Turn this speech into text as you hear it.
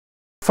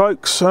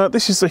folks,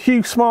 this is the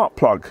Hue Smart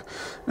Plug,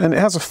 and it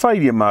has a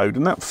failure mode,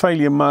 and that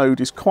failure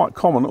mode is quite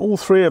common. All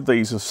three of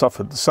these have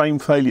suffered the same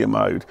failure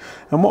mode,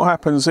 and what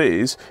happens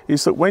is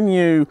that when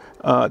you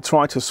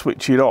try to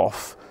switch it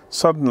off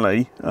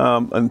suddenly,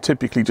 and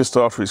typically just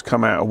after it's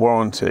come out of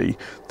warranty,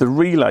 the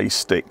relay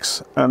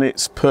sticks and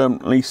it's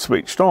permanently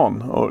switched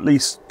on, or at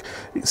least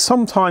it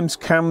sometimes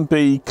can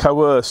be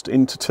coerced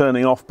into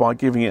turning off by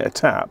giving it a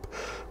tap.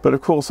 But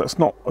of course that's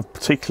not a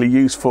particularly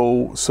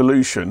useful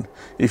solution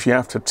if you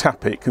have to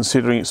tap it,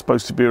 considering it's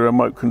supposed to be a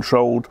remote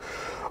controlled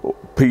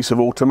piece of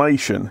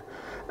automation.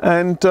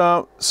 And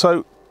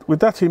so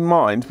with that in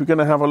mind, we're going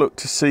to have a look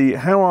to see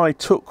how I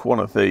took one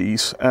of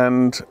these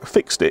and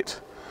fixed it.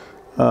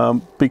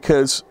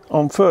 Because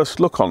on first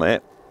look on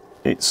it,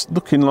 it's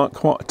looking like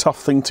quite a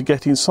tough thing to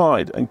get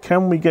inside. And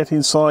can we get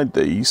inside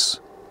these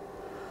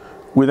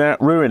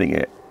without ruining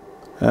it?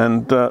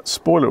 And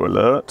spoiler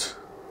alert,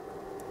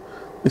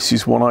 this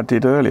is one I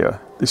did earlier.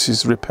 This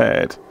is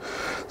repaired.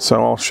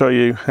 So I'll show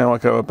you how I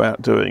go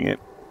about doing it.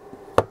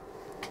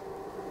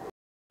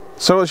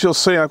 So as you'll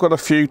see, I've got a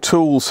few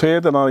tools here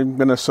that I'm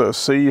going to sort of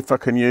see if I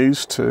can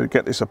use to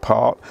get this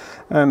apart.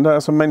 And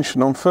as I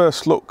mentioned, on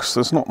first looks,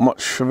 there's not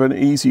much of an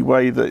easy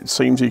way that it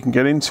seems you can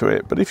get into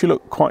it. But if you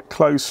look quite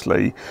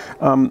closely,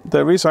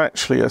 there is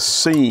actually a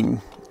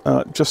seam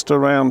just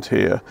around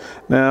here.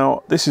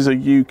 Now this is a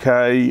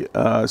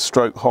UK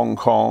stroke Hong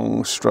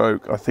Kong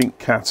stroke I think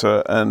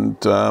Qatar, and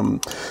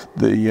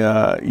the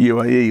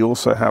UAE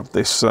also have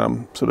this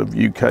sort of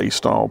UK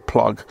style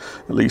plug,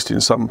 at least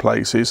in some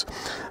places,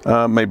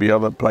 maybe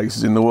other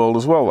places in the world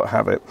as well that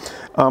have it,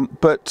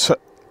 but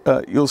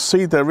you'll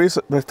see there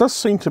does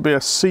seem to be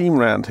a seam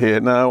around here.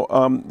 Now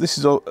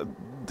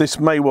this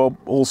may well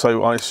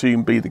also, I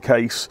assume, be the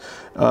case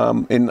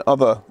in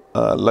other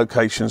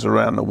locations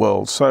around the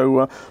world.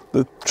 So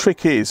the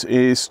trick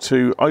is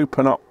to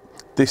open up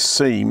this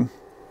seam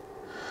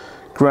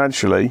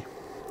gradually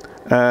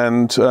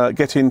and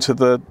get into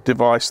the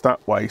device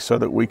that way, so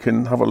that we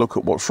can have a look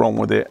at what's wrong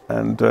with it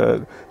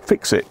and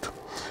fix it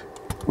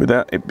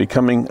without it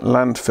becoming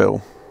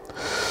landfill.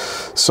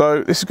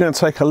 So this is going to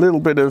take a little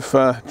bit of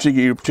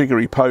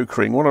jiggery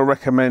pokering. What I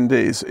recommend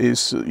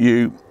is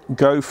you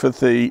go for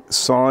the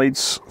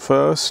sides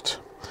first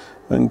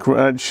and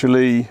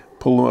gradually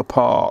pull them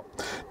apart.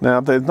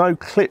 Now there's no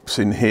clips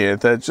in here.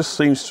 There just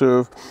seem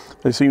to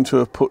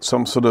have put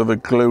some sort of a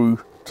glue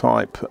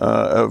type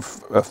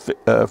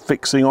of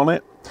fixing on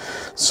it.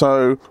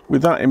 So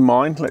with that in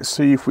mind, let's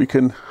see if we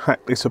can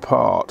hack this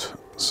apart.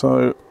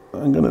 So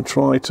I'm going to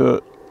try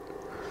to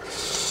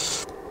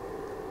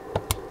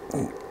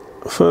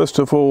first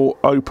of all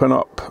open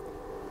up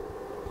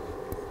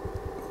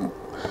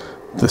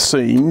the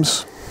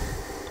seams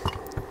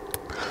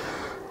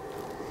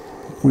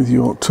with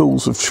your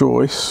tools of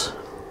choice,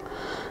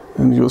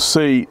 and you'll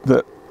see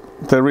that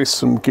there is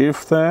some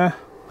give there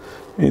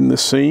in the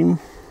seam.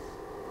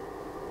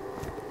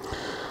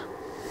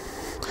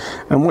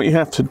 And what you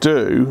have to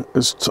do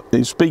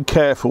is be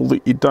careful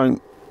that you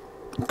don't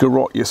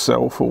garrote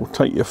yourself or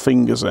take your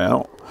fingers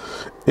out,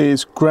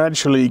 is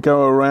gradually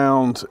go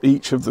around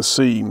each of the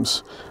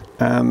seams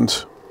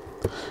and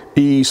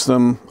ease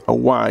them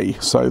away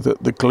so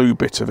that the glue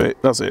bit of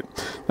it does it.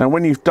 Now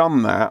when you've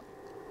done that,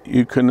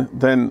 you can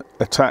then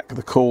attack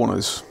the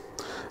corners.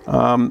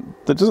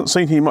 There doesn't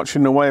seem to be much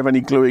in the way of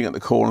any gluing at the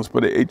corners,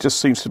 but it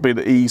just seems to be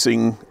that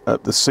easing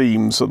at the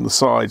seams and the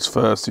sides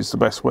first is the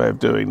best way of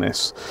doing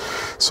this.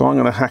 So I'm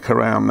going to hack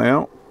around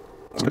now.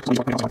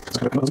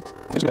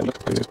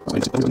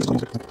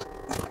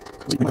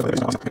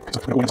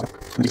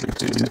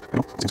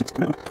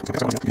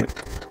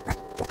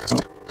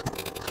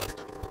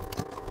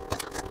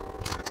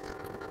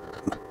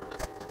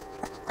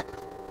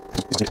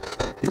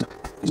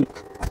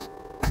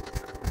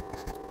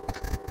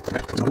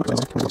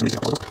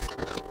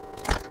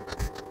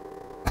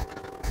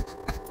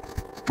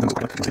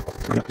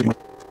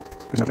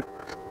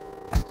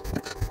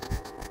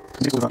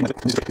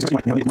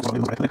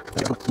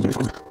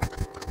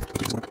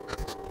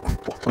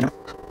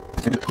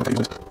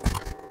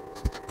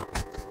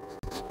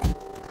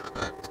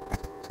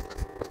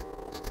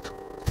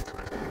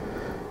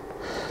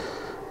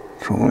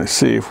 Trying to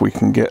see if we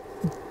can get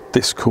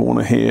this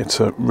corner here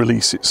to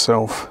release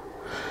itself.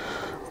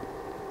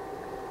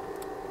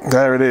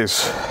 There it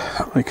is.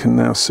 I can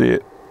now see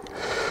it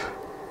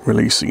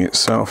releasing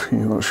itself.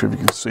 I'm not sure if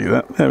you can see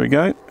that. There we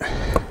go.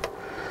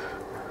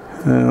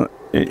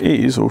 It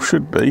is, or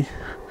should be,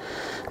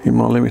 in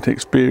my limited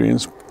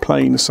experience,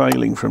 plain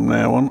sailing from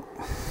now on.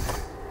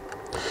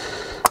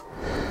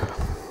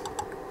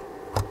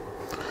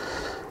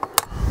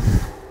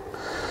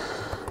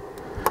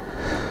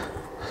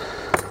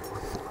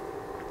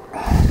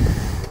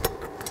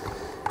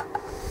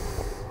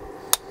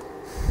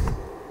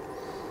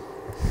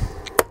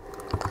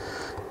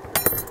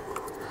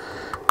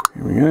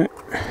 Here we go.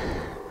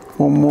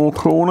 One more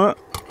corner.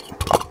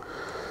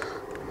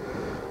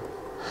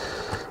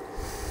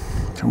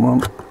 Come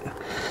on,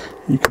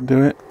 you can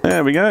do it.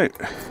 There we go.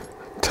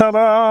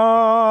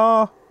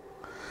 Ta-da!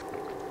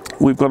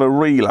 we've got a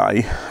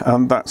relay,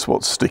 and that's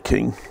what's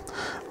sticking.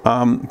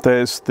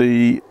 There's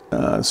the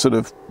sort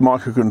of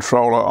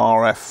microcontroller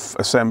RF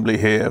assembly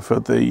here for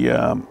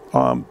the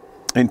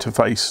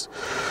interface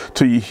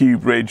to your Hue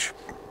bridge,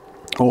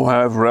 or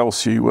however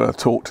else you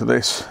talk to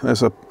this.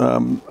 There's a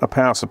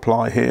power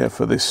supply here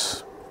for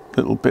this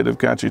little bit of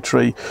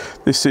gadgetry.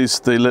 This is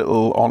the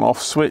little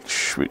on-off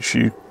switch, which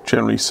you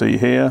generally see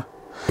here,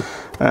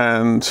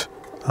 and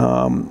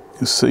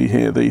you see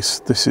here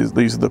these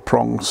are the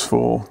prongs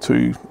for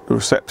the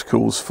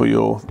receptacles for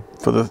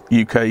the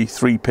UK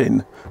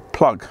 3-pin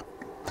plug.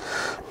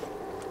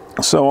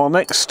 So our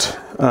next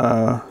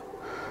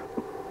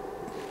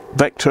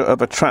vector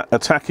of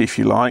attack, if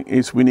you like,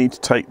 is we need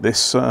to take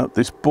this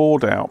this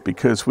board out,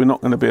 because we're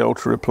not going to be able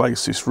to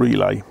replace this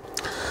relay.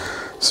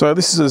 So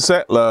this is a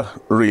Zettler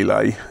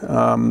relay,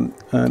 an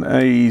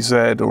AZ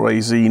or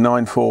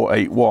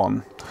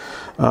AZ9481,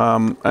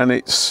 and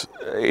it's,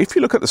 if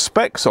you look at the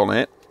specs on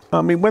it,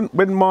 I mean,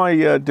 when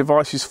my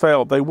devices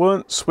failed, they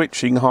weren't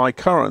switching high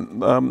current.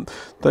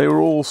 They were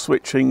all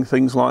switching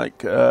things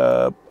like,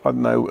 I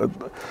don't know,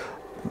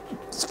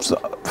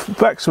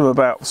 maximum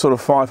about sort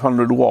of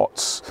 500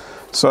 watts.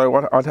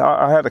 So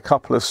I had a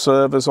couple of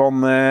servers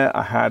on there.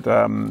 I had,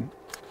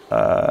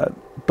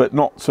 but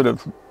not sort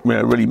of, you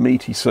know, really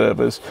meaty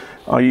servers.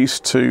 I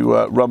used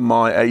to run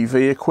my AV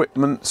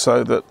equipment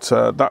so that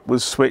that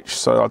was switched,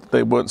 so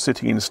they weren't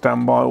sitting in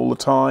standby all the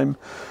time.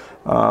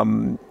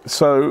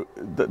 So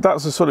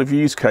that's a sort of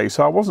use case.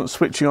 I wasn't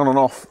switching on and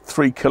off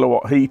 3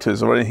 kilowatt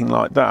heaters or anything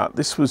like that.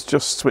 This was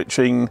just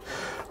switching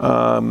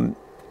sort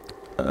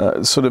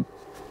of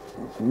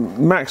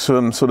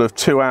maximum sort of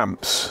 2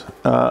 amps,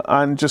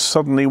 and just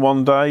suddenly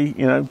one day,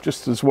 you know,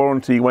 just as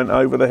warranty went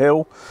over the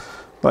hill,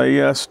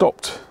 they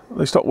stopped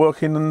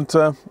working, and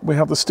we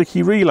have the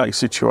sticky relay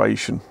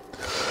situation.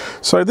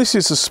 So this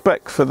is the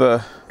spec for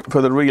the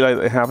relay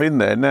that they have in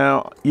there.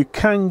 Now you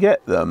can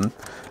get them,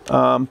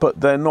 but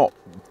they're not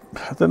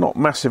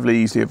massively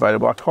easily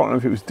available. I can't remember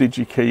if it was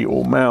DigiKey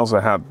or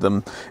Mouser had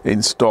them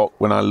in stock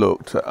when I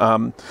looked.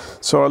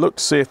 So I looked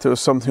to see if there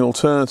was something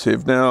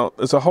alternative. Now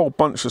there's a whole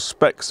bunch of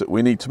specs that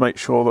we need to make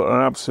sure that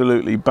are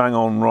absolutely bang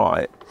on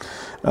right.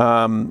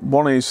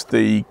 One is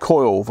the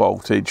coil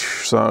voltage.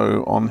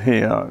 So on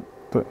here, I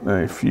don't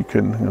know if you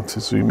can, I have to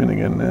zoom in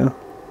again now.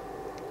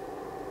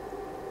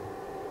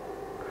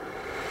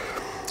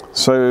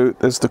 So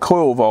there's the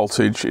coil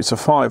voltage. It's a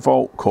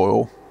 5-volt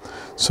coil.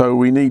 So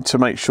we need to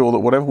make sure that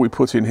whatever we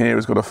put in here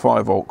has got a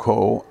 5-volt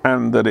coil,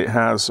 and that it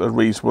has a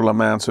reasonable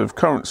amount of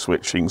current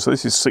switching. So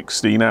this is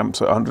 16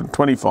 amps at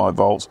 125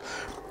 volts.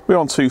 We're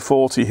on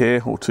 240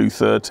 here, or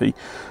 230,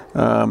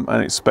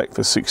 and it's spec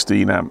for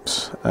 16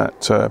 amps at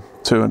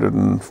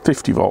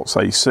 250 volts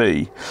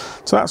AC.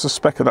 So that's the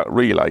spec of that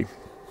relay.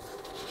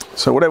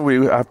 So whatever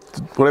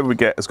we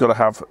get has got to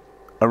have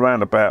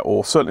around about,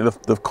 or certainly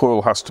the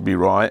coil has to be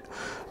right.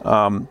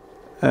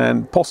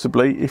 And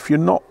possibly, if you're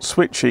not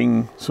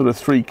switching sort of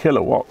 3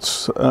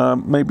 kilowatts,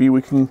 maybe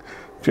we can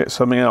get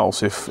something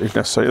else if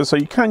necessary. So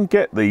you can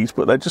get these,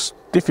 but they're just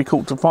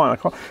difficult to find.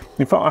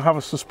 In fact, I have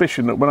a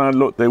suspicion that when I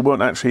looked, they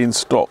weren't actually in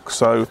stock.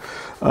 So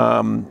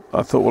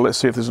I thought, well, let's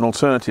see if there's an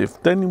alternative.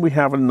 Then we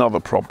have another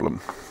problem.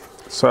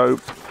 So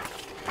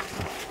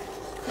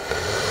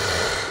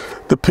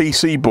the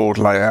PC board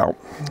layout.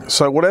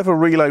 So whatever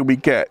relay we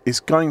get is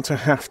going to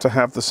have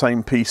the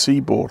same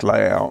PC board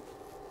layout.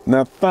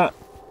 Now that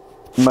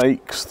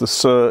makes the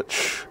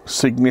search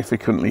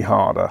significantly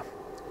harder.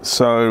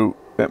 So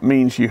that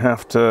means you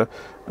have to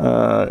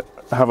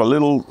have a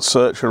little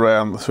search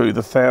around through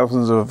the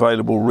thousands of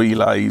available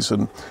relays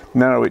and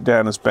narrow it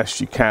down as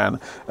best you can,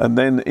 and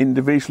then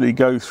individually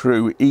go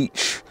through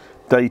each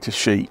data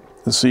sheet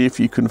and see if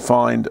you can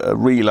find a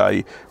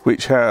relay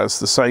which has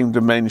the same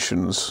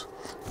dimensions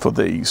for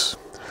these.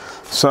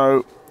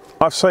 So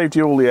I've saved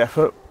you all the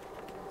effort.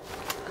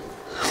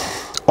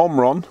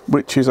 OMRON,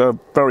 which is a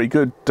very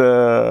good,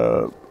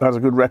 has a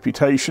good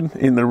reputation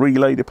in the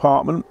relay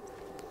department,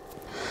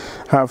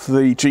 have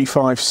the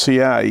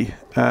G5CA,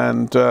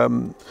 and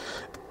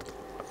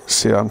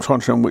see, I'm trying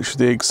to remember which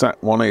the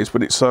exact one is,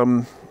 but it's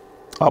I'll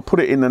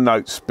put it in the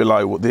notes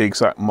below what the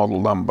exact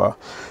model number.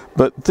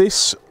 But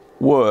this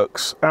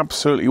works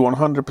absolutely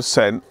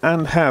 100%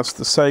 and has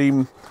the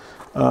same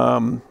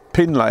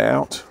pin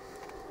layout,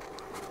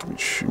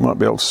 which you might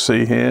be able to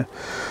see here,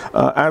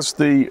 as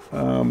the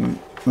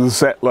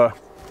Zettler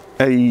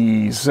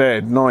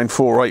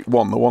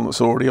AZ9481, the one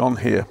that's already on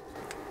here.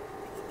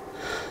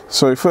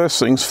 So first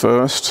things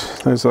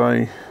first, there's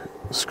a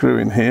screw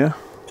in here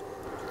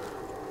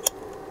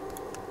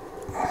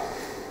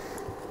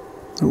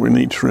that we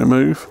need to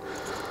remove.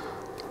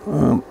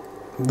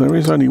 There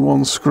is only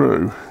one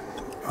screw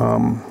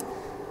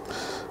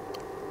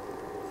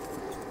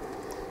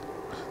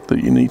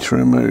that you need to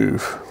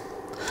remove,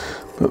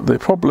 but the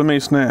problem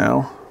is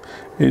now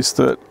is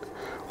that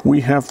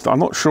we have, I'm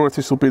not sure if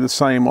this will be the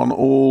same on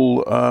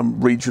all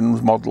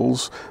regions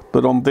models,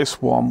 but on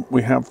this one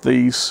we have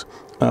these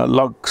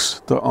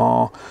lugs that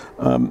are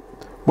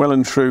well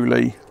and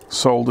truly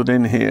soldered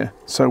in here,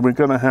 so we're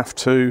going to have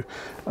to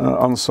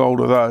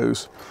unsolder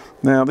those.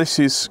 Now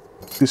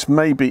this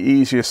may be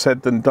easier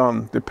said than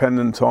done,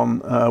 dependent on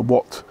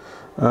what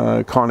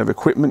kind of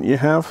equipment you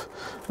have.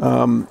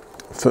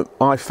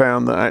 I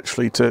found that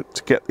actually to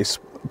get this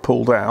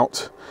pulled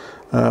out,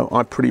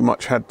 I pretty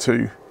much had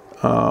to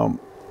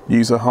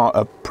use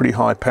a pretty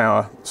high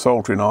power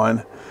soldering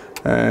iron,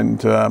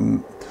 and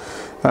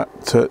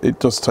it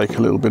does take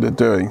a little bit of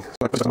doing.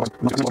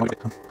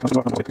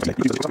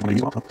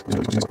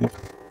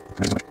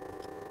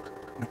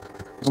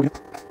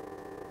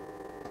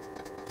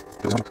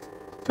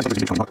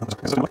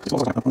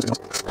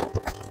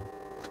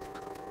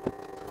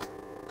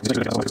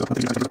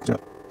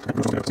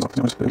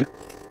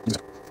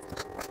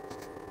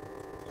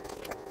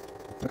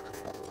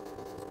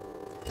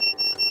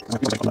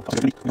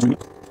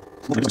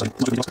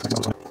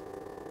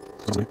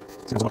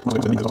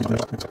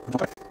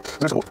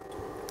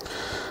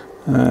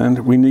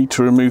 And we need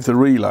to remove the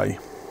relay.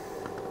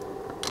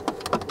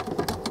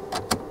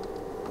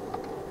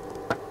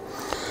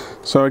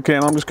 So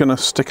again, I'm just going to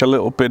stick a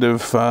little bit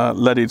of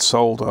leaded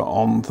solder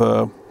on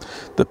the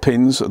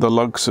pins, the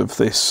lugs of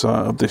this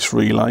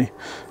relay.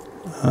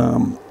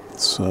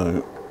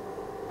 So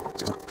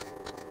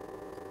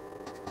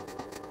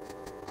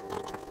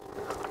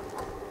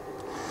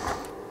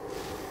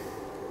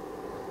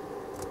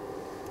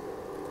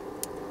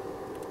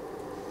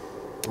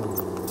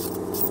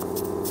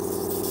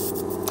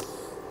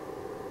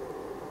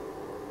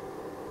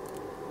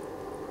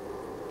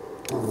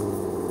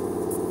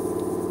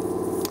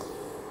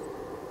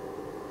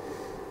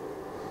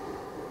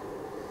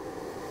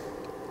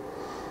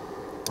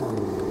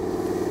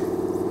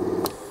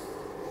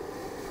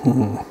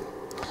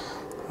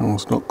that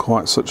was not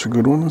quite such a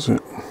good one, is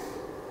it?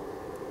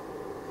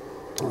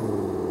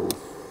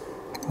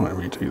 Might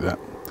redo that.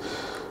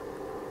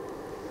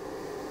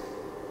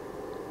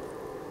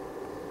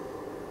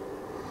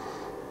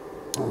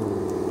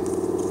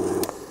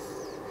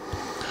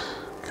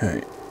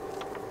 Okay.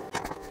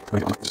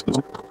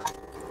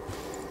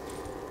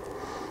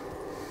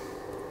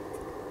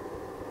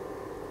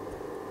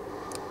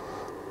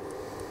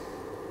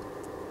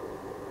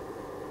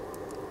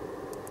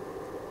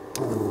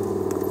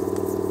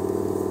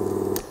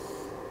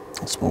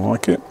 That's more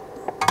like it.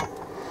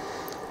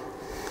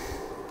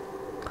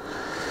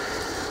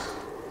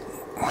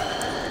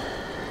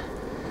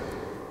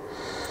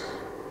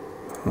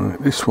 Right,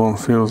 this one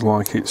feels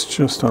like it's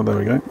just, oh there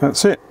we go,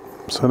 that's it.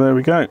 So there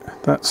we go,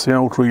 that's the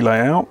old relay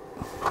out.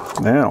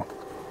 Now,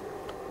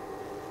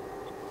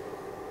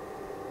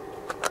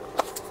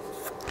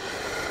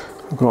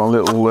 I've got a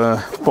little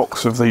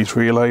box of these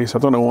relays. I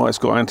don't know why it's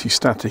got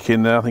anti-static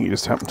in there. I think it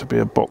just happened to be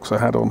a box I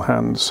had on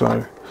hand.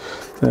 So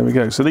there we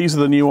go. So these are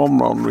the new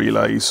OMRON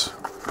relays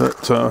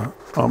that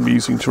I'm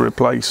using to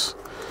replace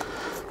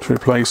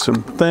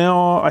them. They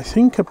are, I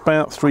think,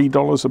 about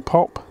 $3 a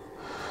pop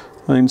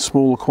in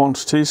smaller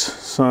quantities.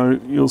 So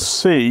you'll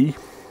see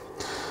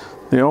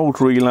the old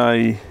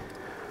relay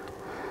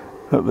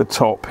at the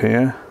top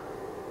here.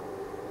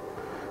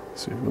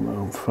 Let's see if we've got that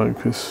on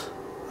focus.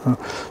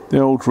 The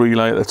old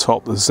relay at the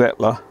top, the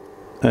Zettler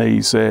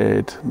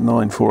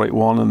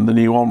AZ9481, and the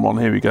new OMRON,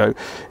 here we go.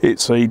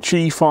 It's a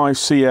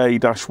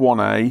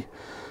G5CA-1A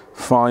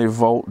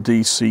 5-volt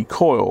DC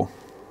coil.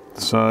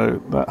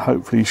 So that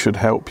hopefully should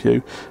help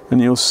you.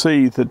 And you'll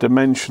see the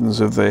dimensions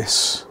of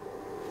this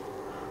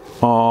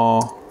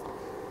are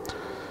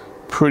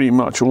pretty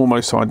much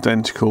almost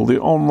identical. The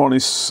OMRON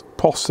is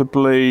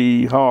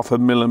possibly 0.5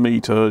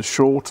 millimeter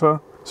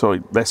shorter.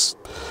 Sorry, less.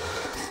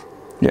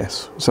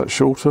 Yes, is that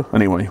shorter?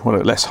 Anyway, well,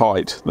 less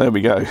height. There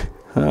we go.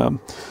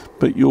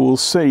 But you'll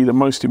see the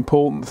most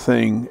important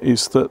thing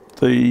is that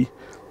the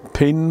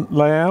pin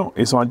layout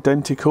is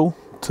identical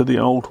to the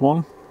old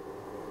one.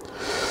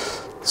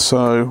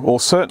 So, or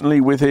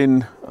certainly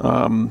within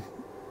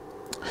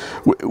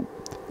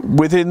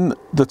within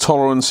the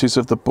tolerances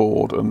of the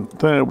board. And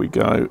there we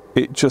go.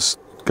 It just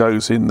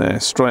goes in there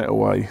straight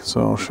away.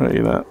 So I'll show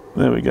you that.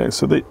 There we go.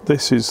 So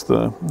this is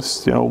the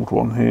old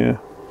one here.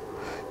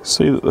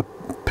 See that the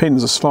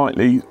pins are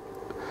slightly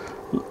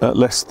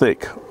less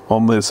thick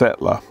on the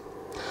Zettler,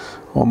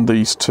 on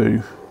these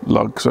two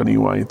lugs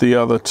anyway. The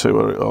other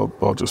two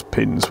are just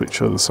pins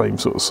which are the same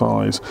sort of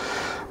size.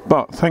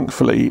 But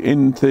thankfully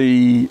in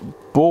the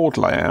board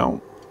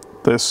layout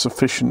there's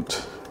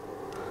sufficient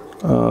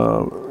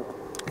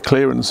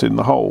clearance in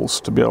the holes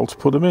to be able to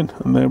put them in,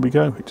 and there we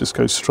go, it just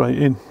goes straight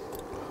in.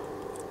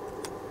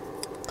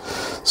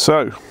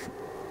 So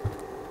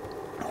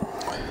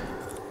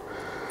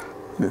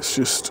let's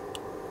just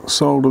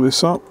solder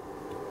this up.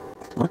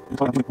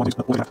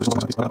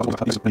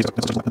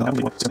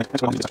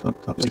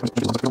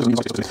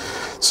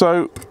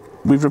 So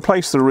we've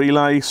replaced the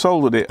relay,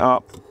 soldered it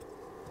up.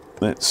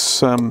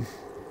 Let's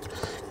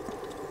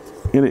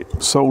get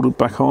it soldered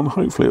back on.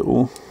 Hopefully it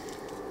will.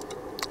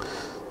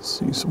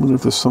 See, I wonder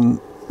if there's some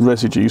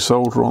residue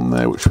solder on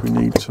there which we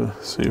need to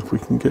see if we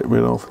can get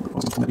rid of.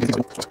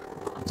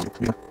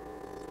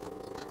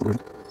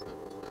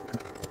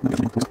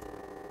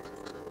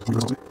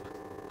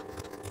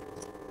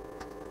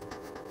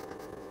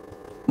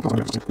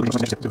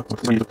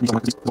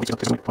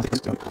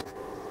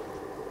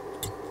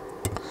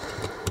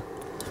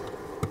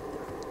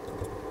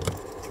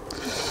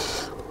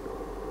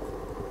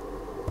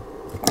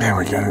 There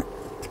we go.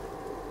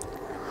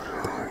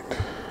 Right.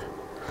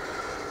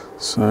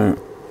 So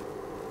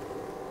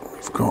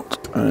we've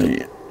got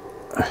a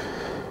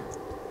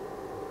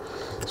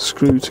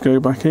screw to go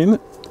back in.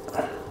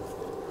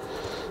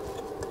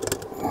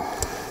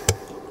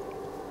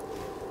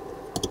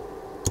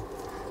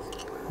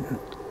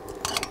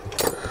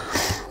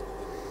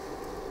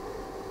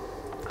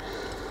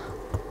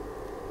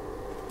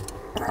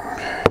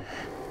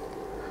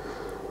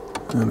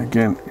 And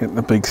again, get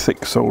the big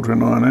thick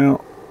soldering iron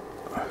out.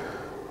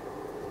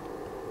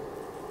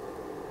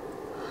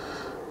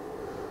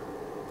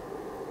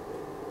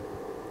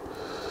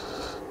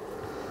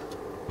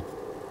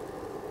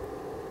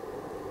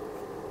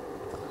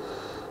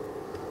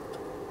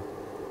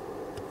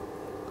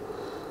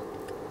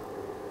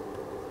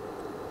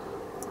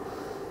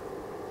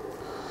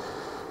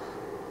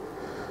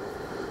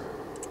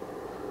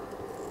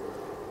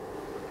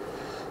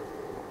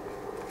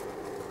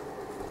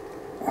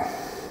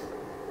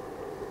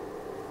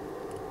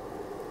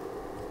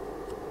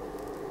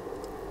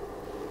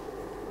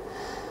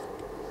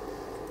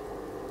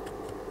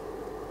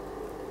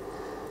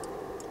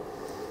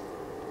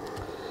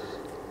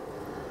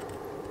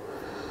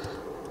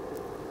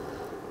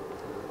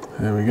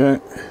 There we go.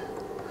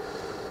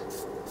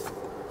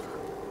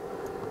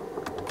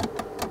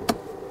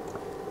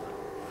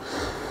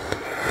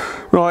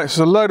 Right,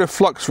 so a load of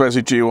flux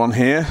residue on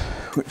here,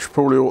 which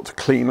probably ought to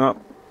clean up.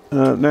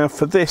 Now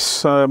for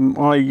this,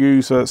 I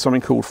use something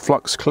called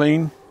Flux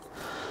Clean.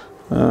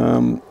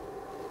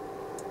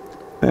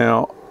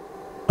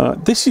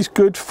 This is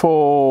good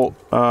for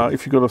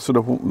if you've got a sort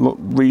of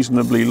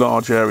reasonably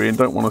large area and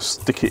don't want to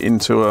stick it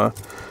into a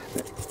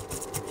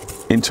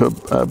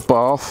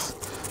bath.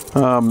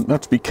 You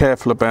have to be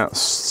careful about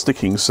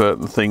sticking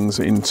certain things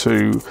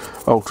into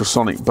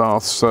ultrasonic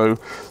baths, so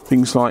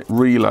things like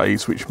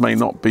relays which may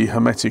not be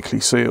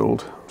hermetically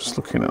sealed. Just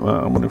looking at that,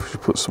 I wonder if we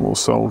should put some more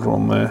solder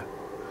on there.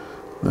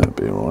 That'd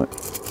be alright.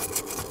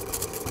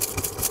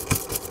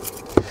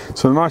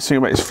 So the nice thing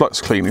about this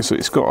flux clean is that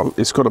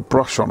it's got a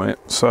brush on it,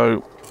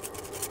 so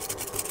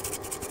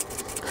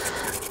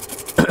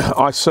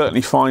I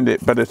certainly find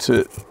it better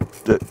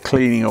at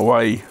cleaning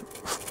away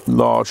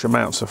large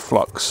amounts of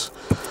flux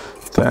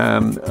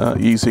than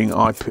using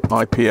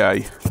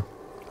IPA.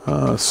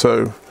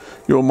 So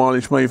your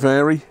mileage may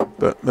vary,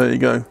 but there you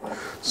go.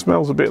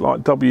 Smells a bit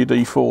like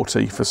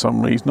WD-40 for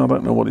some reason. I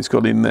don't know what it's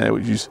got in there,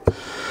 which is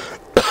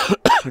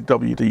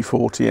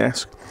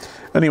WD-40-esque.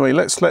 Anyway,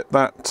 let's let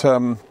that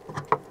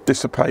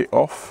dissipate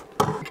off.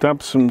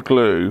 Dab some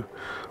glue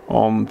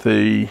on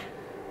the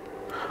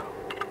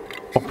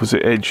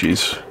opposite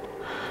edges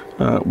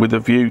with a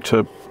view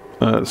to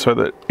so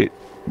that it,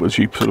 as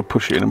you sort of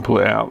push it in and pull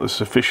it out, there's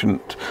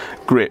sufficient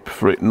grip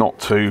for it not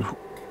to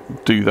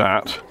do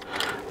that,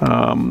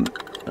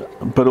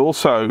 but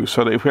also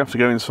so that if we have to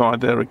go inside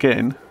there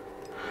again,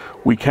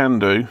 we can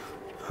do,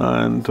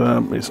 and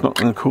it's not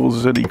going to cause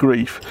us any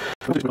grief.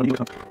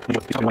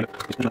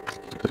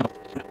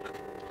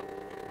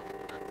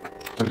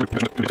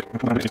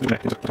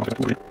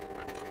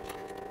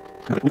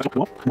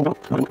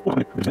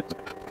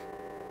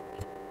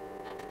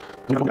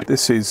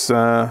 This is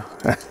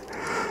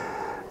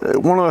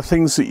one of the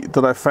things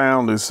that I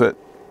found is that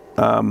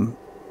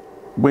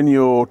when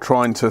you're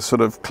trying to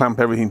sort of clamp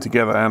everything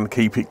together and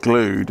keep it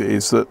glued,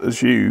 is that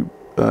as you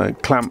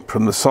clamp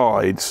from the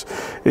sides,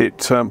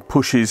 it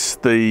pushes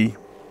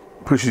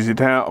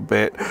it out a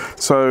bit.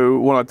 So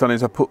what I've done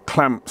is I put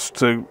clamps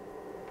to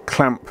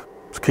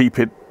keep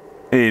it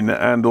in,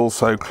 and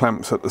also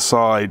clamps at the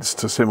sides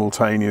to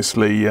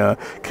simultaneously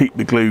keep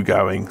the glue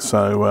going.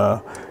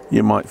 So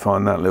you might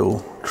find that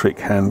little trick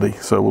handy.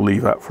 So we'll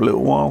leave that for a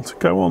little while to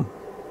go on.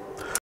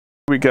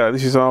 Here we go.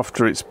 This is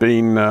after it's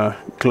been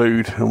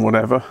glued and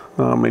whatever.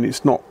 I mean,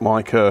 it's not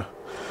like a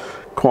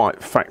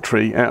quite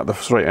factory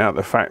straight out of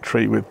the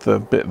factory with the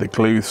bit of the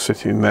glue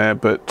sitting there,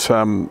 but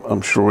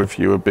I'm sure if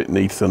you were a bit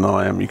neater than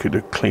I am, you could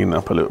have cleaned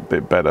up a little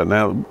bit better.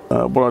 Now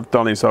what I've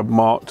done is I've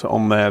marked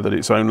on there that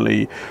it's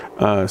only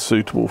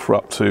suitable for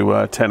up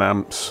to 10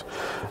 amps,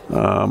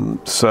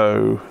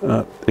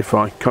 so if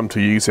I come to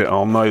use it,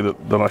 I'll know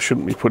that I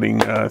shouldn't be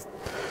putting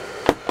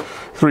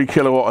 3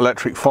 kilowatt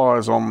electric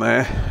fires on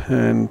there.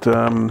 And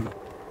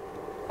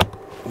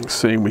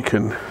see, we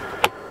can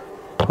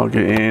plug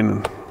it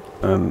in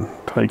and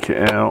take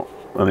it out,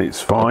 and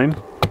it's fine.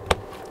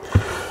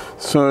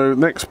 So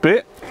next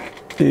bit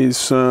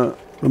is the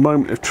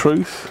moment of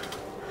truth.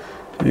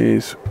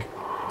 Is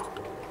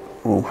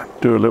we'll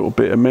do a little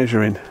bit of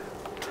measuring.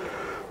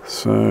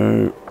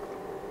 So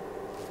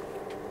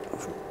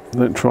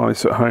don't try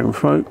this at home,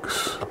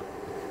 folks.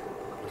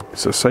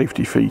 It's a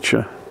safety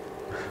feature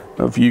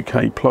of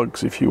UK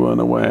plugs, if you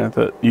weren't aware,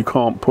 that you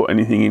can't put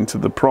anything into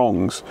the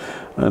prongs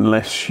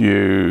unless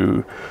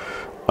you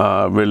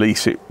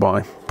release it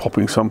by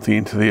popping something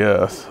into the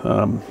earth.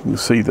 You'll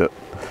see that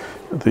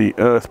the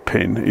earth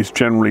pin is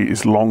generally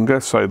longer,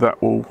 so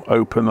that will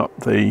open up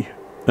the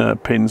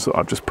pins that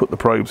I've just put the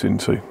probes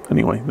into.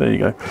 Anyway, there you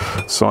go,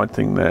 side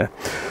thing there.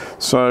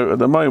 So at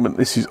the moment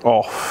this is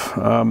off.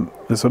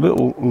 There's a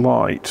little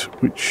light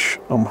which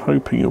I'm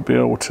hoping you'll be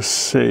able to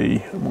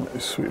see. I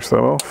might switch that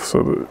off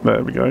so that,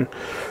 there we go.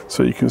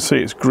 So you can see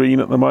it's green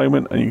at the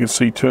moment, and you can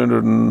see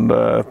 200 and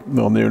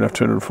near enough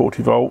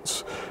 240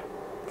 volts.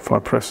 If I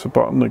press the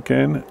button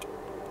again,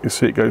 you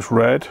see it goes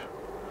red.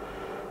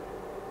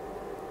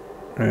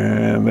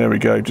 And there we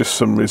go, just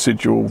some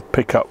residual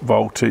pickup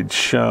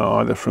voltage,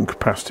 either from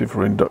capacitive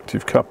or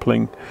inductive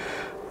coupling.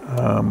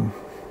 There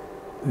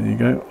you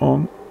go,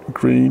 on,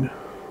 green,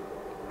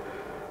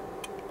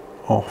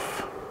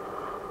 off.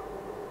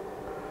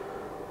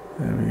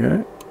 There we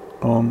go,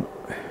 on,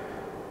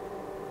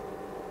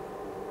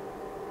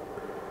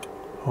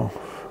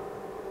 off.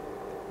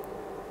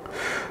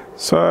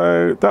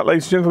 So that,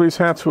 ladies and gentlemen, is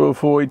how to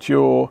avoid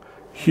your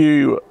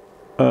Hue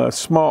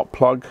Smart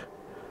Plug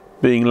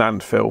being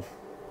landfill.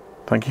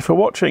 Thank you for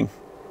watching.